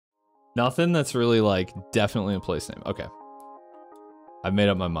Nothing that's really like definitely a place name. Okay. I've made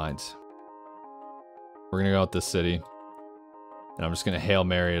up my mind. We're gonna go with this city. And I'm just gonna Hail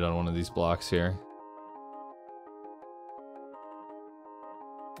Mary it on one of these blocks here.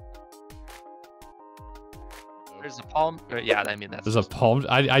 There's a palm. Yeah, I mean that's. There's a palm.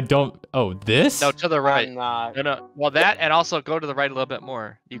 I don't. Oh, this? No, to the right. I'm not. No. Well, that and also go to the right a little bit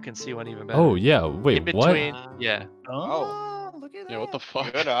more. You can see one even better. Oh yeah. Wait, in between, what? Yeah. Oh, look at that. yeah. What the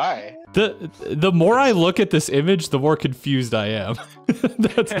fuck? Good eye. The more I look at this image, the more confused I am.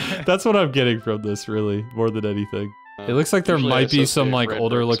 that's what I'm getting from this, really, more than anything. It looks like there Usually might be some like red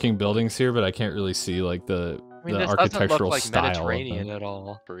older bricks. looking buildings here, but I can't really see like the I mean, this architectural doesn't look like style. Mediterranean at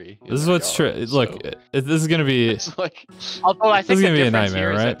all. This is what's true. Look, this is gonna be. It's like, Although I This is think the gonna be a difference nightmare,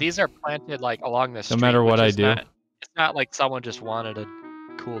 here is right? that these are planted like along the street. No matter what which I is do. it's not like someone just wanted a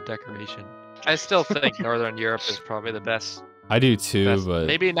cool decoration. I still think Northern Europe is probably the best. I do too, best- but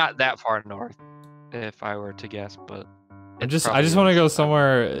maybe not that far north, if I were to guess. But I it just probably want to is. go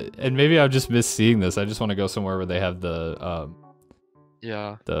somewhere, and maybe I'm just misseeing this. I just want to go somewhere where they have the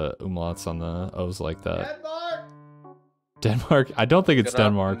Yeah. umlauts on the O's like that. Denmark? I don't think it's Get up,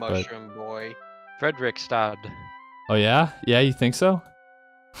 Denmark, but mushroom boy. Fredrikstad. oh yeah, you think so?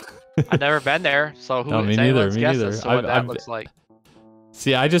 I've never been there, so who? No, me is neither, anyone's me guess neither. as to what that I've- looks like.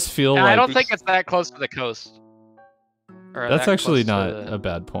 See, I just feel And like I don't think it's that close to the coast. Or that's that actually close not to a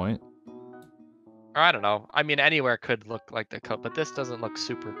bad point. Or I don't know. I mean, anywhere could look like the coast, but this doesn't look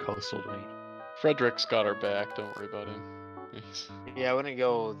super coastal to me. Frederick's got our back. Don't worry about him. Yeah, I wouldn't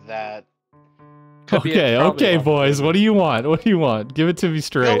go that. Could be Okay, probably okay, one. boys. What do you want? What do you want? Give it to me Go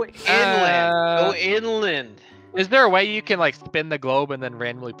straight. inland. Go inland. Is there a way you can like spin the globe and then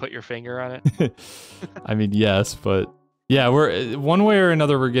randomly put your finger on it? I mean, yes, but yeah, we're one way or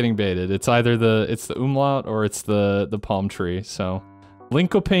another we're getting baited. It's either the umlaut or it's the palm tree. So,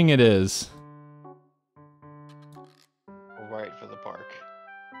 Linkoping it is. Right for the park.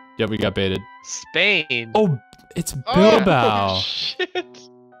 Yep, we got baited. Spain. Oh, it's Oh, Bilbao. shit.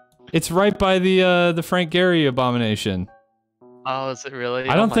 It's right by the Frank Gehry abomination. Oh, is it really?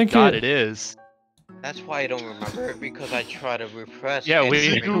 I don't oh my think God, it- it is. That's why I don't remember it, because I try to repress. Yeah, we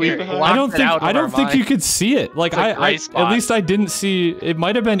Instagram. I don't blocked it think out of I don't our think you mind. could see it. Like It's a I gray at spot. least I didn't see. It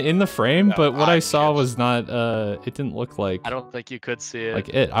might have been in the frame, Yeah, but what I saw can't was not. It didn't look like I don't think you could see it. like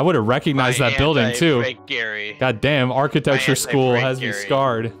it. I would have recognized that building too. Gary. God damn, architecture I school anti-Frank has me Gehry.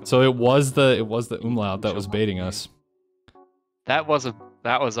 scarred. So it was the umlaut that was baiting us, that was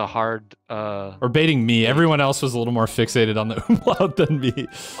a hard. or baiting me. Everyone else was a little more fixated on the umlaut than me.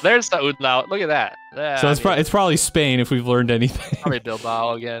 There's the umlaut. Look at that. Yeah, So I it's mean, it's probably Spain if we've learned anything. probably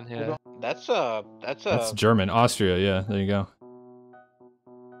Bilbao again. Yeah. That's That's German, Austria. Yeah, there you go.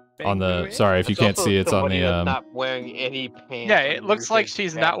 On the sorry if you That's can't also see, it's on somebody the that's not wearing any pants. Yeah, it looks like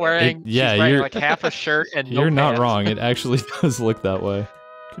she's not wearing. yeah, she's wearing you're- like half a shirt and no You're not pants. wrong. It actually does look that way.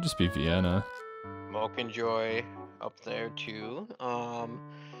 Could just be Vienna. Smoke and Joy up there too.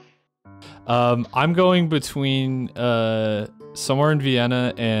 I'm going between somewhere in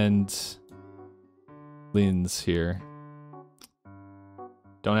Vienna and Linz here.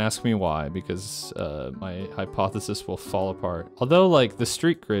 Don't ask me why, because my hypothesis will fall apart. Although, like, the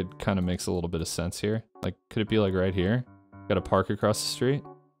street grid kind of makes a little bit of sense here. Like, could it be like right here? Got a park across the street?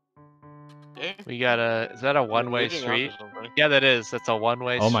 We got a. Is that a one-way street? Yeah, that is. That's a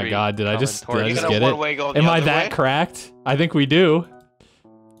one-way street. Oh my god, did I coming just towards us. get it? Am I that cracked? I think we do.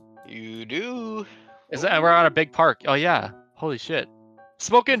 You do. Is that? We're on a big park. Oh yeah. Holy shit.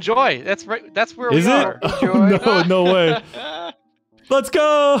 Smoke and Joy. That's right. That's where Is we it? are. Oh, no way. Let's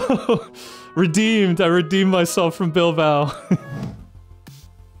go! Redeemed. I redeemed myself from Bilbao.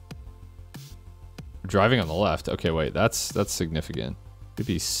 Driving on the left. Okay, wait. That's significant. Could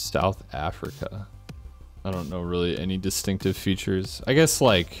be South Africa. I don't know really any distinctive features. I guess,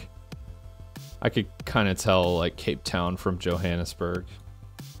 like, I could kind of tell, like, Cape Town from Johannesburg.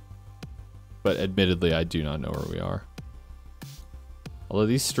 But admittedly, I do not know where we are. Although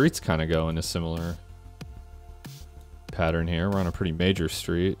these streets kind of go in a similar pattern here. We're on a pretty major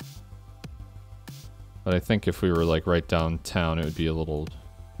street. But I think if we were like right downtown, it would be a little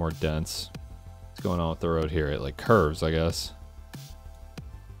more dense. What's going on with the road here? It like curves, I guess.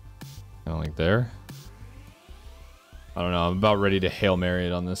 Kind of like there. I don't know. I'm about ready to Hail Mary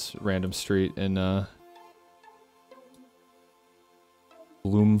it on this random street in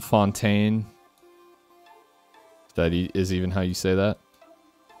Bloemfontein. If that is even how you say that.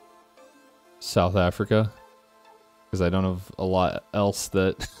 South Africa. Because I don't have a lot else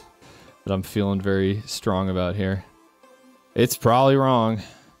that that I'm feeling very strong about here. It's probably wrong.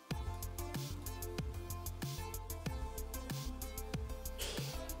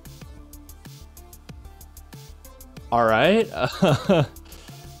 All right.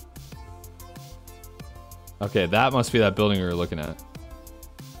 Okay, that must be that building we were looking at.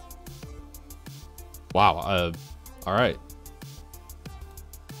 Wow. All right.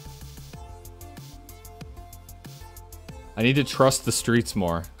 I need to trust the streets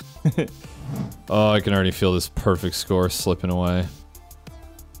more. Oh, I can already feel this perfect score slipping away.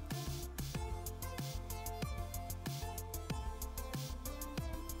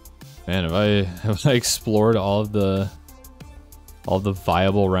 Man, have I explored all the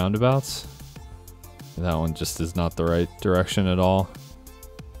viable roundabouts? That one just is not the right direction at all.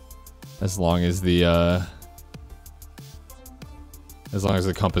 As long as the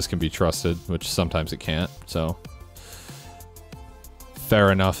compass can be trusted, which sometimes it can't, so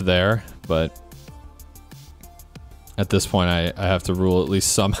fair enough there, but at this point I have to rule at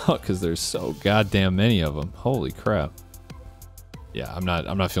least some out because there's so goddamn many of them. Holy crap. Yeah, I'm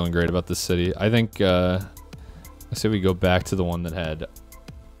not feeling great about this city. I think I say we go back to the one that had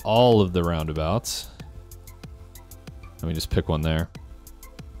all of the roundabouts. Let me just pick one there.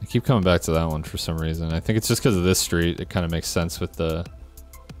 I keep coming back to that one for some reason. I think it's just because of this street. It kind of makes sense with the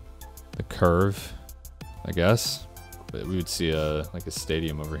curve, I guess. But we would see like a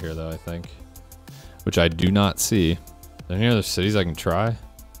stadium over here though, I think. Which I do not see. Are there any other cities I can try?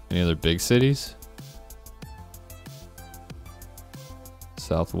 Any other big cities?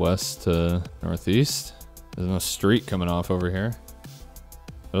 Southwest to northeast. There's no street coming off over here.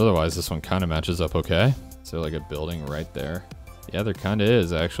 But otherwise, this one kind of matches up okay. Is there like a building right there? Yeah, there kind of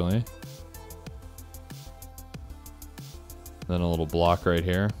is, actually. Then a little block right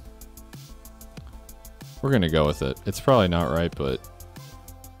here. We're going to go with it. It's probably not right, but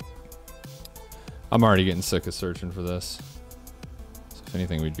I'm already getting sick of searching for this. So if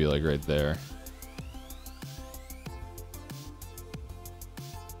anything, we'd be like right there.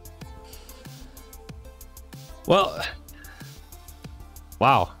 Well,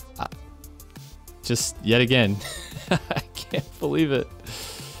 wow. Just yet again, I can't believe it.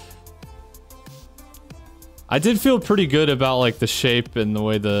 I did feel pretty good about like the shape and the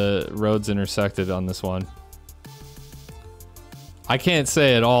way the roads intersected on this one. I can't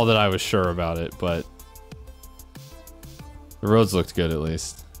say at all that I was sure about it, but the roads looked good at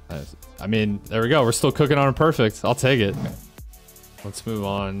least. I mean, there we go. We're still cooking on a perfect. I'll take it. Let's move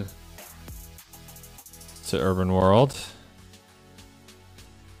on to Urban World.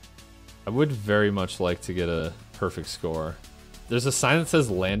 I would very much like to get a perfect score. There's a sign that says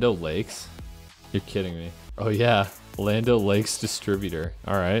Lando Lakes. You're kidding me. Oh yeah, Lando Lakes Distributor.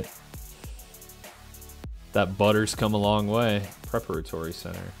 All right. That butter's come a long way. Preparatory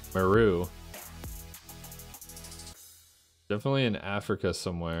Center. Meru. Definitely in Africa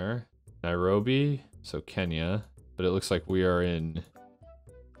somewhere. Nairobi, so Kenya. But it looks like we are in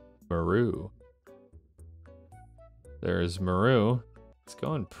Meru. There's Meru. It's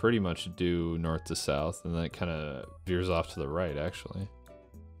going pretty much due north to south, and then it kind of veers off to the right, actually.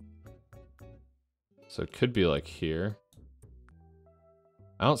 So it could be like here.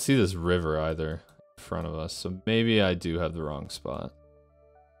 I don't see this river either in front of us, so maybe I do have the wrong spot.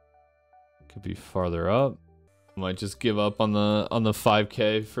 Could be farther up. Might just give up on the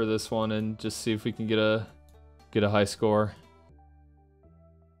 5K for this one and just see if we can get a high score.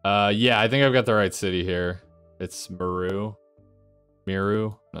 Yeah, I think I've got the right city here. It's Meru.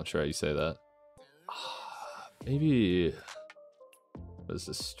 Miru? Not sure how you say that. Maybe... What is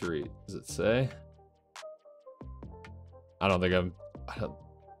this street? Does it say? I don't think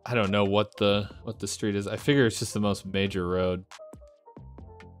I don't know what the street is. I figure it's just the most major road.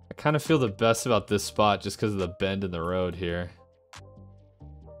 I kind of feel the best about this spot just because of the bend in the road here.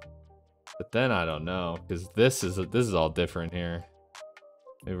 But then I don't know, because this is all different here.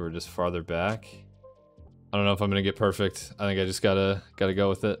 Maybe we're just farther back. I don't know if I'm gonna get perfect. I think I just gotta go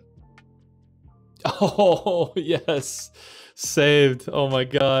with it. Oh yes, saved. Oh my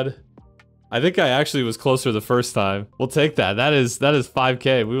god. I think I actually was closer the first time. We'll take that. That is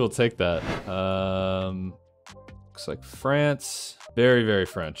 5K. We will take that. Looks like France. Very, very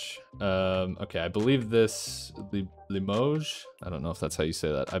French. Okay, I believe this Limoges. I don't know if that's how you say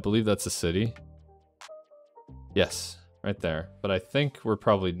that. I believe that's a city. Yes, right there. But I think we're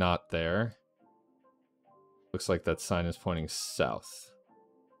probably not there. Looks like that sign is pointing south.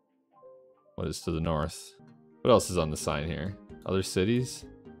 What is to the north? What else is on the sign here? Other cities?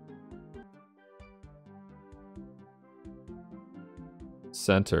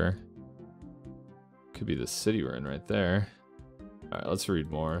 Center. Could be the city we're in right there. Alright, let's read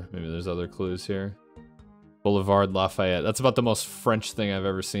more. Maybe there's other clues here. Boulevard Lafayette. That's about the most French thing I've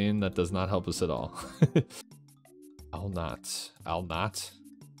ever seen. That does not help us at all. I'll not.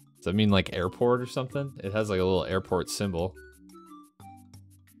 Does that mean like airport or something? It has like a little airport symbol.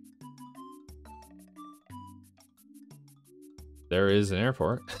 There is an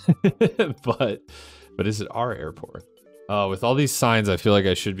airport, but is it our airport? With all these signs, I feel like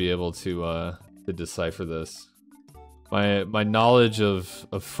I should be able to decipher this. My knowledge of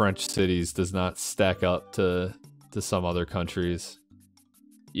French cities does not stack up to some other countries.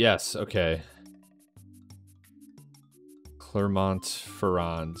 Yes, okay.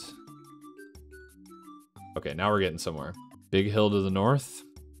 Clermont-Ferrand. Okay, now we're getting somewhere. Big hill to the north.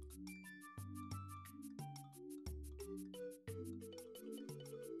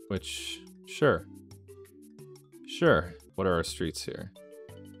 Which, sure. Sure. What are our streets here?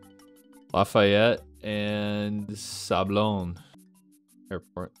 Lafayette and Sablon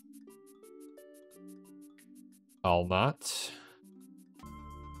Airport. Alnat.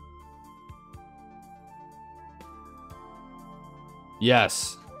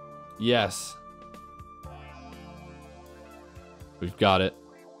 Yes. Yes. We've got it.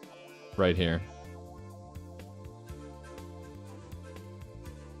 Right here.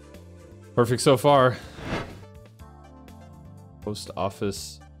 Perfect so far. Post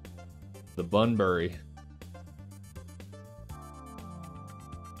office. The Bunbury.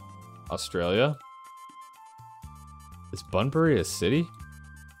 Australia. Is Bunbury a city?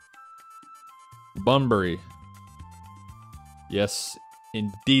 Bunbury. Yes,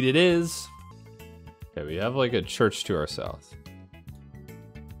 indeed it is. Okay, we have like a church to our south.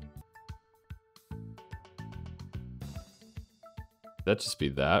 That just be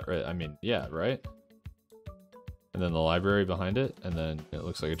that, right? I mean, yeah, right? And then the library behind it, and then it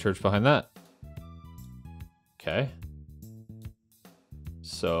looks like a church behind that. Okay.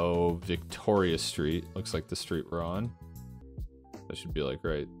 So, Victoria Street looks like the street we're on. That should be like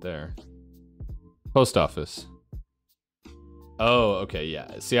right there. Post office. Oh, okay, yeah.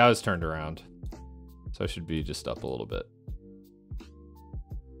 See, I was turned around. So I should be just up a little bit.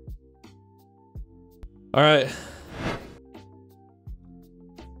 All right.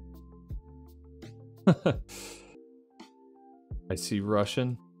 I see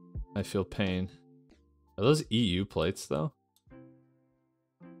Russian. I feel pain. Are those EU plates, though?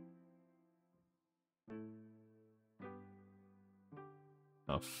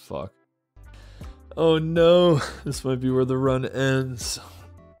 Oh, fuck. Oh, no. This might be where the run ends.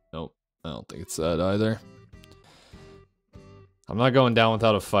 Nope. I don't think it's that either. I'm not going down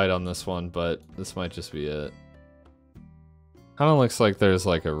without a fight on this one, but this might just be it. Kind of looks like there's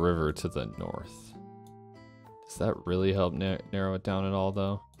like a river to the north. Does that really help narrow it down at all,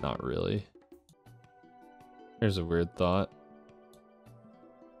 though? Not really. Here's a weird thought.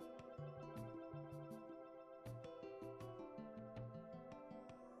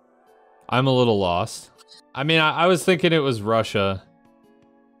 I'm a little lost. I mean, I was thinking it was Russia.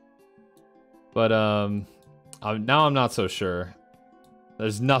 But, now I'm not so sure.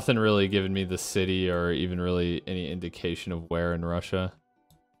 There's nothing really giving me the city or even really any indication of where in Russia.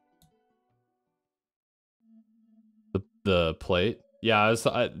 The plate? Yeah,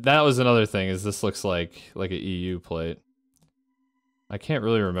 that was another thing, is this looks like an EU plate. I can't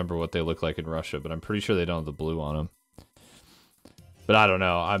really remember what they look like in Russia, but I'm pretty sure they don't have the blue on them. But I don't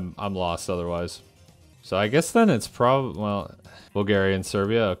know. I'm lost otherwise. So I guess then it's probably, well, Bulgaria and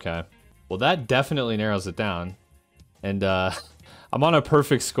Serbia. Okay. Well, that definitely narrows it down. And I'm on a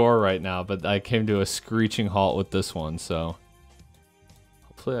perfect score right now, but I came to a screeching halt with this one, so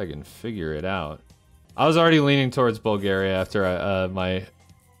hopefully I can figure it out. I was already leaning towards Bulgaria after my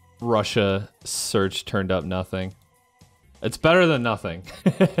Russia search turned up nothing. It's better than nothing.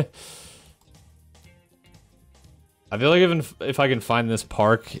 I feel like if I can find this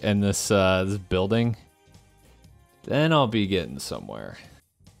park and this this building, then I'll be getting somewhere.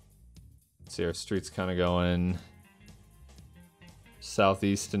 See, our street's kind of going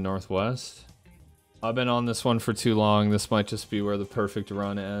southeast and northwest. I've been on this one for too long. This might just be where the perfect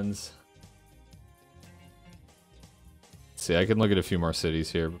run ends. See, I can look at a few more cities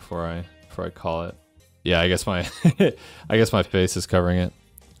here before I call it. Yeah, I guess my I guess my face is covering it.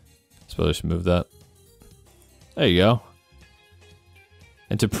 Suppose I should move that. There you go.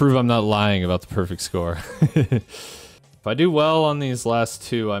 And to prove I'm not lying about the perfect score. If I do well on these last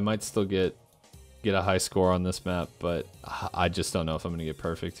two, I might still get a high score on this map, but I just don't know if I'm gonna get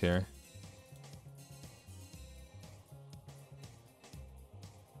perfect here.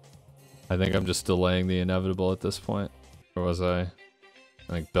 I think I'm just delaying the inevitable at this point. Or was I? I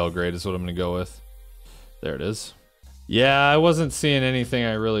think Belgrade is what I'm gonna go with. There it is. Yeah, I wasn't seeing anything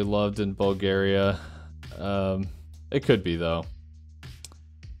I really loved in Bulgaria. It could be though.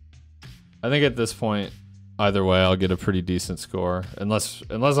 I think at this point, Either way, I'll get a pretty decent score. Unless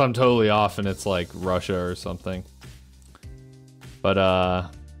I'm totally off and it's like Russia or something.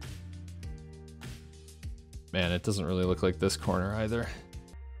 But, man, it doesn't really look like this corner either.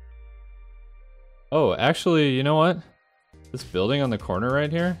 Oh, actually, you know what? This building on the corner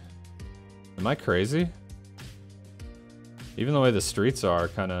right here? Am I crazy? Even the way the streets are,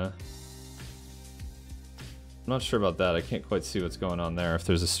 kind of... I'm not sure about that. I can't quite see what's going on there, if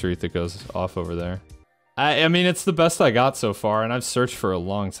there's a street that goes off over there. I mean, it's the best I got so far, and I've searched for a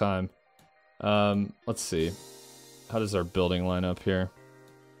long time. Let's see. How does our building line up here?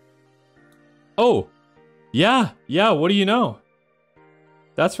 Oh! Yeah! Yeah, what do you know?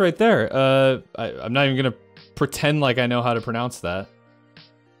 That's right there. I'm not even gonna pretend like I know how to pronounce that.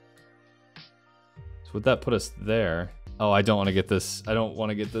 So would that put us there? Oh, I don't want to get this. I don't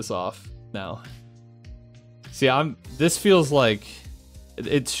want to get this off now. See, this feels like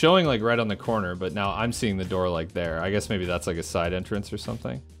it's showing like right on the corner, but now I'm seeing the door like there. I guess maybe that's like a side entrance or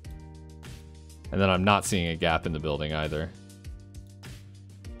something. And then I'm not seeing a gap in the building either.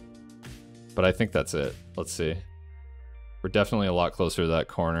 But I think that's it. Let's see. We're definitely a lot closer to that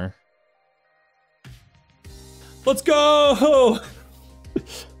corner. Let's go!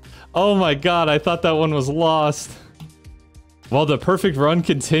 Oh my god, I thought that one was lost. Well, the perfect run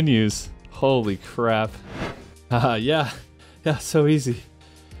continues. Holy crap. Yeah, so easy.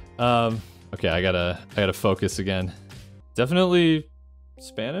 Okay, I gotta focus again. Definitely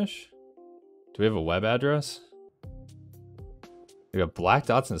Spanish? Do we have a web address? We got black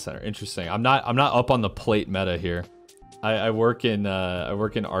dots in the center. Interesting. I'm not up on the plate meta here. I work in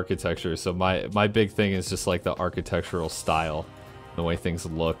architecture, so my big thing is just like the architectural style, the way things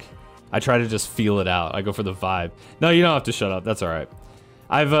look. I try to just feel it out. I go for the vibe. No, you don't have to shut up. That's all right.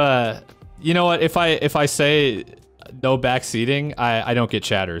 You know what? If I say no backseating, I don't get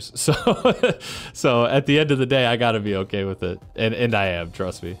chatters. So so at the end of the day, I gotta be okay with it, and I am.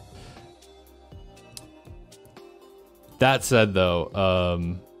 Trust me. That said,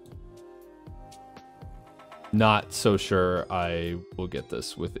 though, not so sure I will get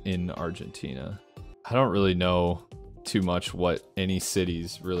this within Argentina. I don't really know too much what any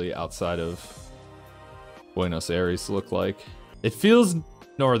cities really outside of Buenos Aires look like. It feels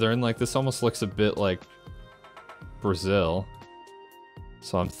northern, like this almost looks a bit like Brazil.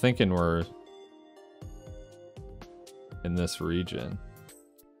 So I'm thinking we're in this region.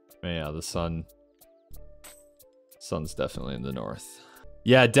 Yeah, the sun's definitely in the north.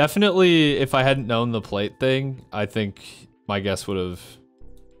 Yeah, definitely if I hadn't known the plate thing, I think my guess would have...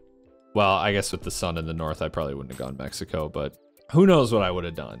 Well, I guess with the sun in the north, I probably wouldn't have gone Mexico, but who knows what I would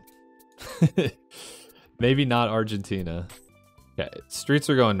have done. Maybe not Argentina. Okay, streets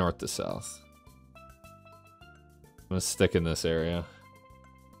are going north to south. I'm gonna stick in this area.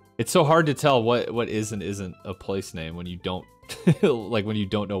 It's so hard to tell what is and isn't a place name when you don't... like when you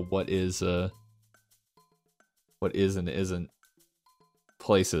don't know what is and isn't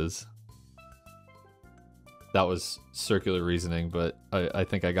places. That was circular reasoning, but I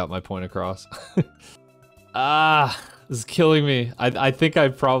think I got my point across. This is killing me. I think I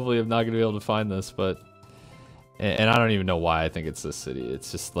probably am not going to be able to find this, but... And I don't even know why I think it's this city.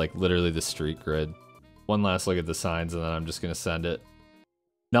 It's just like literally the street grid. One last look at the signs and then I'm just going to send it.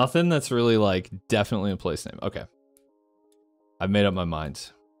 Nothing that's really like definitely a place name. Okay. I've made up my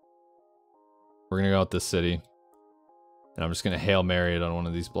mind. We're going to go with this city. And I'm just going to Hail Mary it on one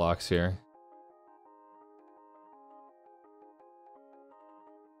of these blocks here.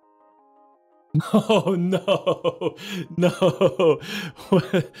 Oh no, no.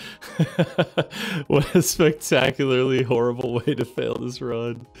 What a spectacularly horrible way to fail this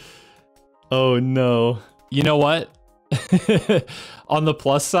run. Oh no. You know what? On the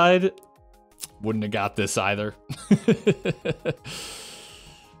plus side, wouldn't have got this either.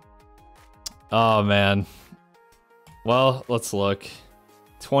 Oh man. Well, let's look.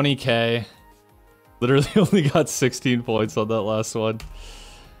 20k. Literally only got 16 points on that last one.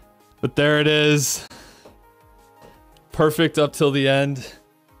 But there it is. Perfect up till the end.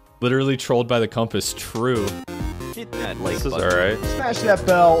 Literally trolled by the compass. True. Hit that like This is button. alright. Smash that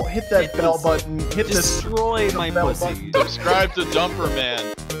bell, hit that bell button, hit this Destroy my bell pussy. button. Subscribe to Dumper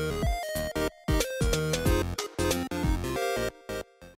Man.